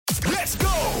Let's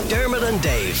go! Dermot and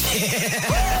Dave.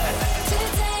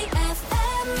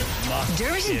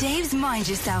 Dermot and Dave's Mind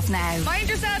Yourself Now. Mind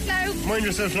yourself now. Mind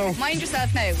yourself now. Mind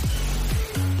yourself now.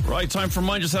 Right, time for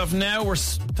Mind Yourself Now. We're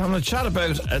having a chat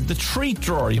about the treat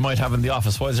drawer you might have in the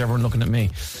office. Why is everyone looking at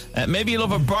me? Maybe you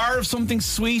love a bar of something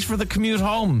sweet for the commute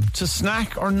home. To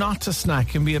snack or not to snack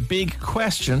can be a big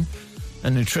question.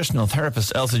 And nutritional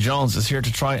therapist Elsa Jones is here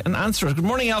to try and answer it. Good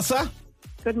morning, Elsa.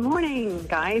 Good morning,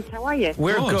 guys. How are you?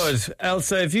 We're good.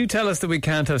 Elsa, if you tell us that we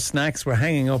can't have snacks, we're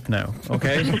hanging up now,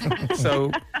 okay?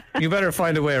 So you better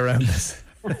find a way around this.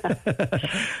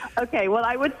 Okay, well,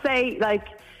 I would say,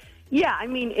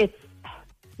 it's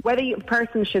whether a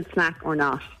person should snack or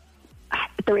not.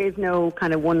 There is no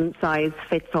kind of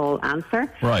one-size-fits-all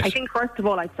answer. Right. I think, first of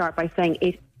all, I'd start by saying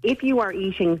if you are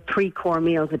eating 3 core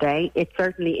meals a day, it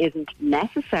certainly isn't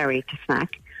necessary to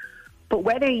snack. But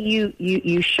whether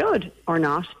you should or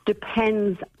not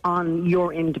depends on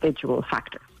your individual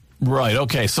factors. Right,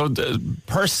 okay. So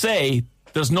per se,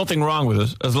 there's nothing wrong with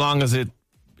it as long as it,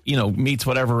 meets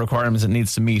whatever requirements it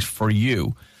needs to meet for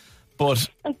you. But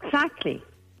Exactly.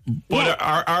 But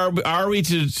Yes. are we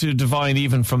to divine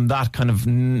even from that kind of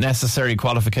necessary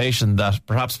qualification that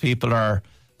perhaps people are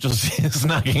just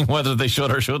snacking whether they should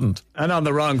or shouldn't? And on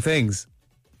the wrong things.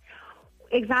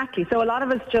 Exactly. So a lot of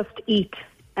us just eat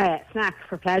snacks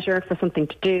for pleasure, for something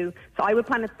to do. So I would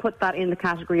kind of put that in the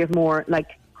category of more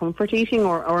like comfort eating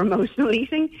or emotional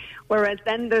eating. Whereas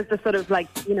then there's the sort of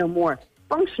more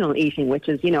functional eating, which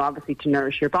is, obviously to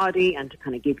nourish your body and to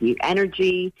kind of give you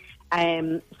energy.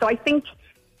 So I think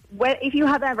if you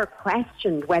have ever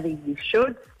questioned whether you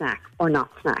should snack or not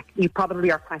snack, you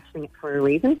probably are questioning it for a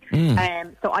reason.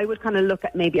 So I would kind of look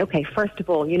at maybe, okay, first of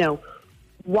all,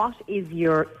 what is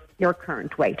your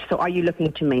current weight? So are you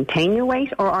looking to maintain your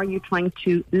weight or are you trying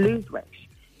to lose weight?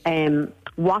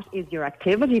 What is your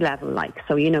activity level like?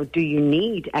 So, do you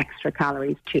need extra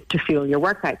calories to fuel your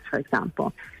workouts, for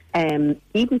example?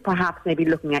 Even perhaps maybe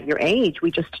looking at your age, we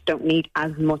just don't need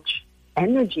as much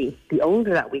energy the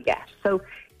older that we get. So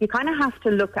you kind of have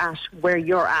to look at where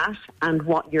you're at and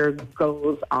what your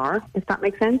goals are, if that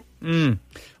makes sense.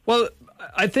 Well,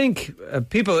 I think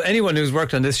anyone who's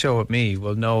worked on this show with me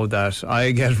will know that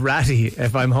I get ratty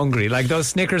if I'm hungry. Like those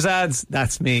Snickers ads,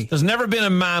 that's me. There's never been a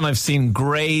man I've seen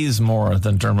graze more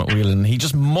than Dermot Whelan. He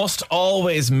just must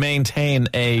always maintain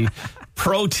a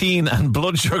protein and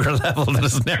blood sugar level that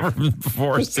has never been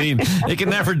before seen. It can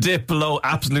never dip below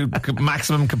absolute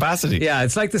maximum capacity. Yeah,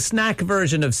 it's like the snack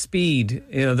version of Speed,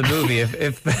 the movie.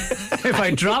 If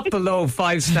I drop below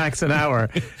 5 snacks an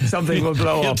hour, something will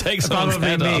blow He'll up. take someone's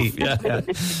head off. Yeah.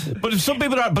 But if some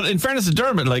people are, but in fairness to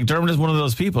Dermot, Dermot is one of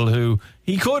those people who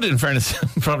he could, in fairness,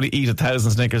 probably eat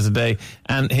 1,000 Snickers a day,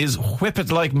 and his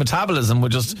whippet-like metabolism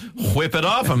would just whip it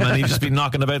off him, and he'd just be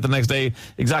knocking about the next day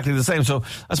exactly the same. So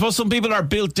I suppose some people are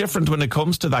built different when it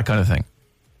comes to that kind of thing.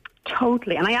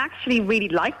 Totally. And I actually really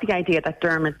like the idea that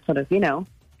Dermot sort of,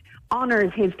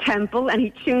 honours his temple and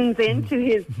he tunes in to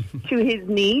his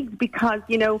needs because,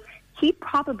 he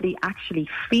probably actually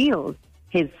feels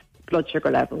his blood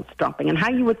sugar levels dropping. And how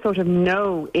you would sort of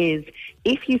know is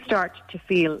if you start to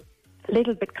feel a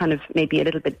little bit kind of maybe a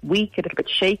little bit weak, a little bit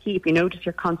shaky, if you notice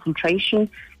your concentration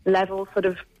level sort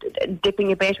of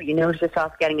dipping a bit, or you notice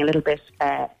yourself getting a little bit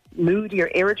moody or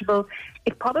irritable,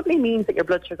 it probably means that your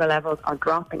blood sugar levels are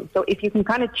dropping. So if you can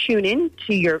kind of tune in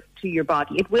to your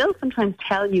body, it will sometimes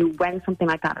tell you when something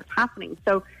like that is happening.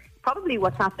 So probably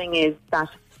what's happening is that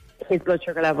his blood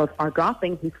sugar levels are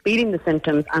dropping, he's feeling the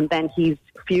symptoms, and then he's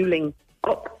fueling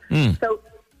up. So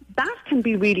that can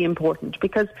be really important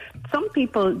because some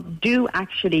people do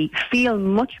actually feel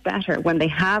much better when they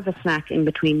have a snack in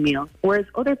between meals, whereas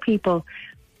other people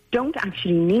don't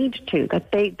actually need to,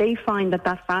 that they find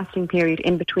that fasting period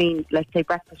in between, let's say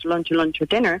breakfast, lunch or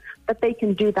dinner, that they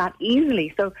can do that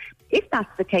easily. So if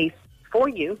that's the case for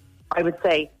you, I would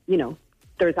say,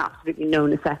 there's absolutely no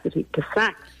necessity to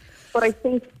snack. But I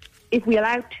think if we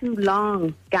allow too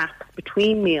long gaps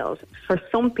between meals, for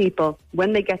some people,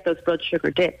 when they get those blood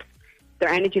sugar dips, their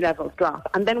energy levels drop.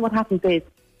 And then what happens is,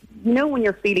 when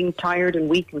you're feeling tired and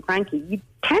weak and cranky, you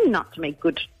tend not to make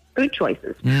good food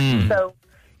choices. So,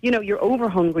 you're over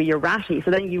hungry, you're ratty.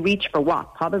 So then you reach for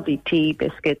what? Probably tea,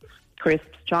 biscuits, crisps,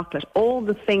 chocolate, all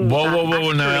the things.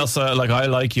 Whoa. Now, Elsa, I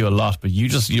like you a lot, but you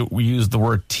use the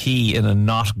word tea in a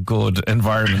not good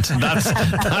environment.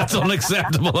 That's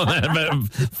unacceptable on about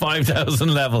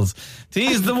 5,000 levels.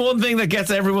 Tea is the one thing that gets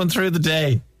everyone through the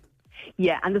day.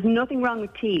 Yeah, and there's nothing wrong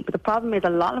with tea, but the problem is a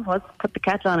lot of us put the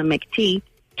kettle on and make tea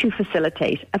to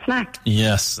facilitate a snack.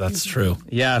 Yes, that's true.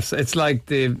 Yes, it's like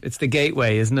it's the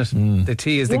gateway, isn't it? The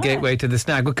tea is the gateway to the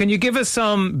snack. Well, can you give us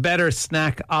some better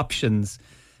snack options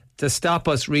to stop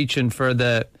us reaching for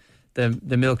the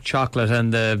milk chocolate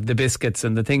and the biscuits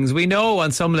and the things we know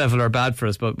on some level are bad for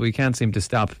us, but we can't seem to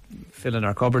stop filling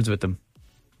our cupboards with them?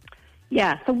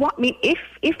 Yeah, so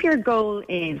if your goal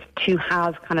is to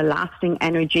have kind of lasting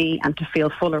energy and to feel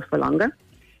fuller for longer,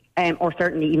 or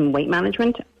certainly even weight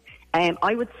management,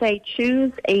 I would say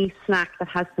choose a snack that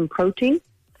has some protein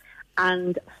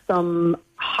and some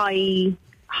high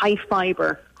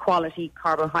fiber quality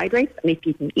carbohydrates. And if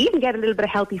you can even get a little bit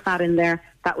of healthy fat in there,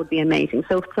 that would be amazing.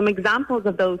 So some examples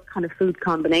of those kind of food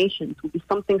combinations would be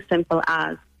something simple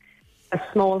as a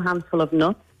small handful of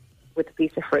nuts with a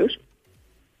piece of fruit.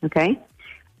 Okay?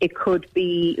 It could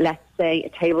be, let's say, a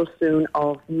tablespoon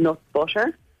of nut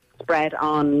butter spread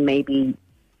on maybe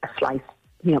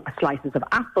slices of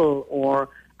apple or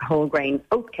a whole grain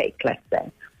oat cake, let's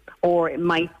say. Or it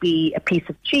might be a piece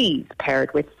of cheese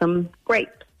paired with some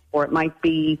grapes. Or it might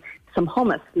be some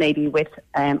hummus, maybe with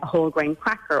a whole grain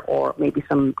cracker or maybe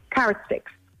some carrot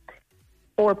sticks.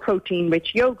 Or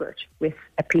protein-rich yogurt with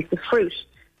a piece of fruit.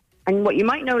 And what you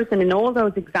might notice, and in all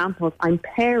those examples, I'm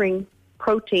pairing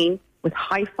protein with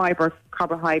high fiber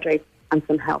carbohydrates and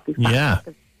some healthy fat. Yeah.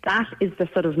 That is the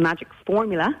sort of magic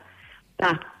formula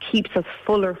that keeps us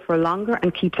fuller for longer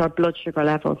and keeps our blood sugar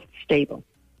levels stable.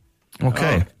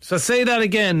 Okay. So say that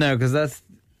again now, because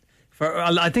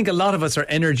I think a lot of us are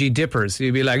energy dippers. So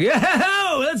you'd be like,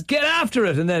 yeah, let's get after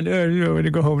it. And then, when you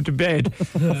go home to bed.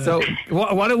 So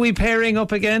what are we pairing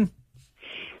up again?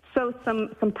 So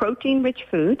some protein-rich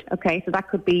food, okay? So that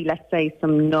could be, let's say,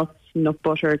 some nuts, nut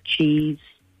butter, cheese,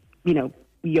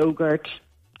 yogurt,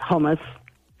 hummus,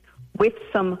 with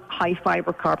some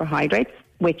high-fiber carbohydrates,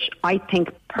 which I think,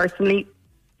 personally,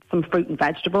 some fruit and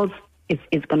vegetables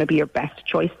is going to be your best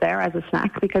choice there as a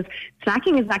snack, because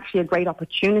snacking is actually a great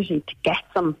opportunity to get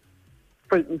some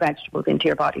fruit and vegetables into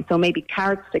your body. So maybe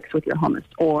carrot sticks with your hummus,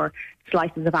 or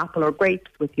slices of apple or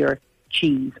grapes with your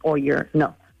cheese or your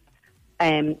nuts.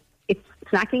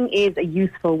 Snacking is a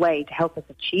useful way to help us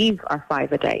achieve our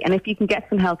 5 a day. And if you can get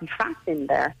some healthy fats in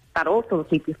there, that also will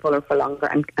keep you fuller for longer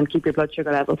and keep your blood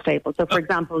sugar level stable. So, for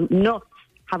example, nuts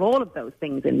have all of those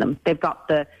things in them. They've got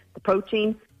the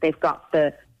protein, they've got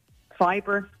the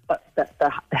fibre,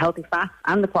 the healthy fats,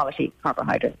 and the quality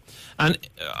carbohydrates. And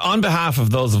on behalf of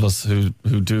those of us who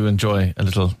do enjoy a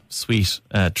little sweet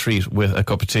treat with a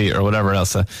cup of tea or whatever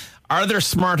else, are there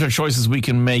smarter choices we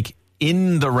can make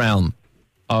in the realm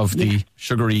of the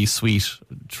sugary sweet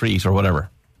treat or whatever?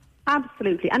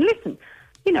 Absolutely. And listen,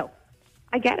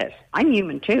 I get it. I'm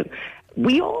human too.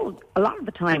 A lot of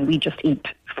the time, we just eat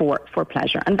for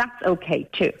pleasure, and that's okay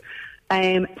too.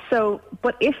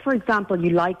 But if, for example, you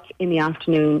like in the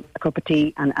afternoon a cup of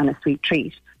tea and a sweet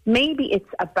treat, maybe it's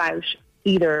about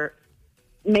either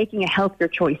making a healthier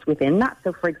choice within that.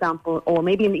 So, for example, or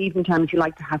maybe in the evening time, if you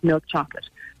like to have milk chocolate,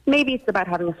 maybe it's about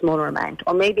having a smaller amount,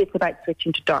 or maybe it's about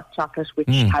switching to dark chocolate, which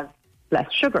has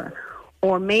less sugar.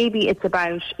 Or maybe it's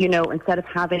about, instead of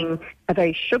having a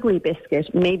very sugary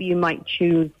biscuit, maybe you might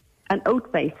choose an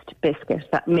oat-based biscuit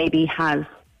that maybe has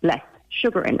less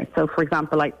sugar in it. So, for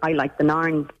example, I like the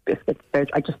Narn biscuits.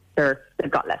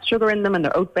 They've got less sugar in them and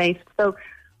they're oat-based. So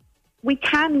we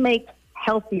can make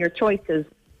healthier choices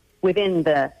within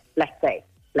the, let's say,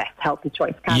 less healthy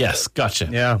choice category. Yes, gotcha.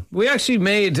 Yeah. We actually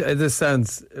made, this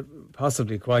sounds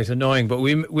possibly quite annoying, but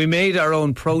we made our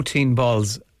own protein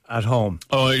balls at home.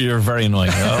 Oh, you're very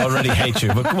annoying. I already hate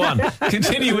you. But come on,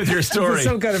 continue with your story.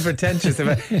 Some kind of pretentious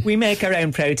about we make our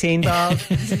own protein ball.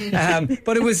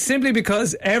 But it was simply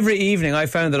because every evening I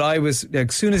found that I was,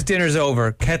 as soon as dinner's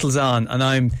over, kettle's on, and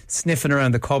I'm sniffing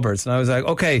around the cupboards. And I was like,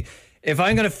 okay, if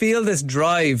I'm going to feel this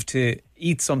drive to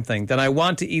eat something, then I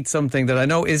want to eat something that I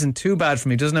know isn't too bad for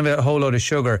me, doesn't have a whole load of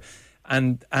sugar,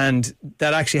 and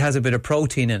that actually has a bit of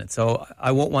protein in it. So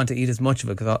I won't want to eat as much of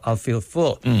it because I'll feel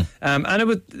full.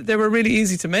 And they were really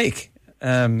easy to make.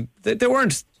 They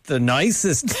weren't the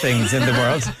nicest things in the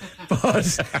world,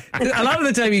 but a lot of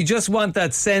the time you just want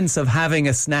that sense of having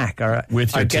a snack or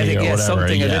getting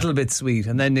something a little bit sweet,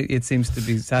 and then it seems to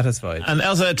be satisfied. And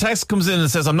Elsa, a text comes in and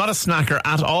says, I'm not a snacker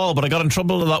at all, but I got in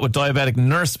trouble a lot with diabetic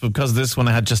nurse because of this when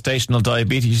I had gestational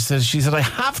diabetes. She said I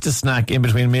have to snack in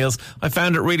between meals. I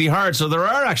found it really hard. So there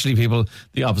are actually people,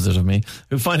 the opposite of me,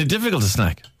 who find it difficult to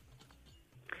snack.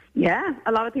 Yeah,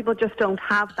 a lot of people just don't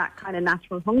have that kind of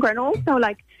natural hunger. And also,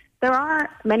 there are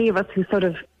many of us who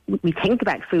we think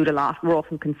about food a lot. We're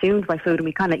often consumed by food, and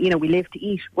we kind of, we live to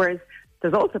eat. Whereas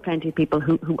there's also plenty of people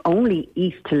who only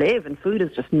eat to live, and food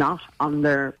is just not on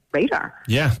their radar.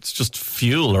 Yeah, it's just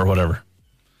fuel or whatever.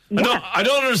 I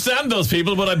don't understand those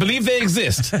people, but I believe they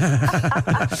exist. They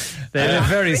live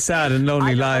very sad and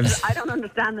lonely lives. I don't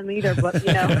understand them either, but,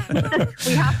 we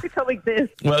have to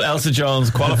coexist. Well, Elsa Jones,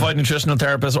 qualified nutritional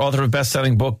therapist, author of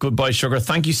best-selling book, Goodbye Sugar.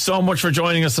 Thank you so much for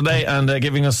joining us today and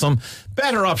giving us some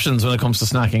better options when it comes to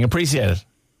snacking. Appreciate it.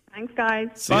 Thanks, guys.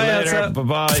 See you later.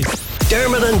 Bye-bye.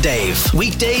 Dermot and Dave,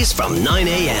 weekdays from 9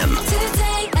 a.m.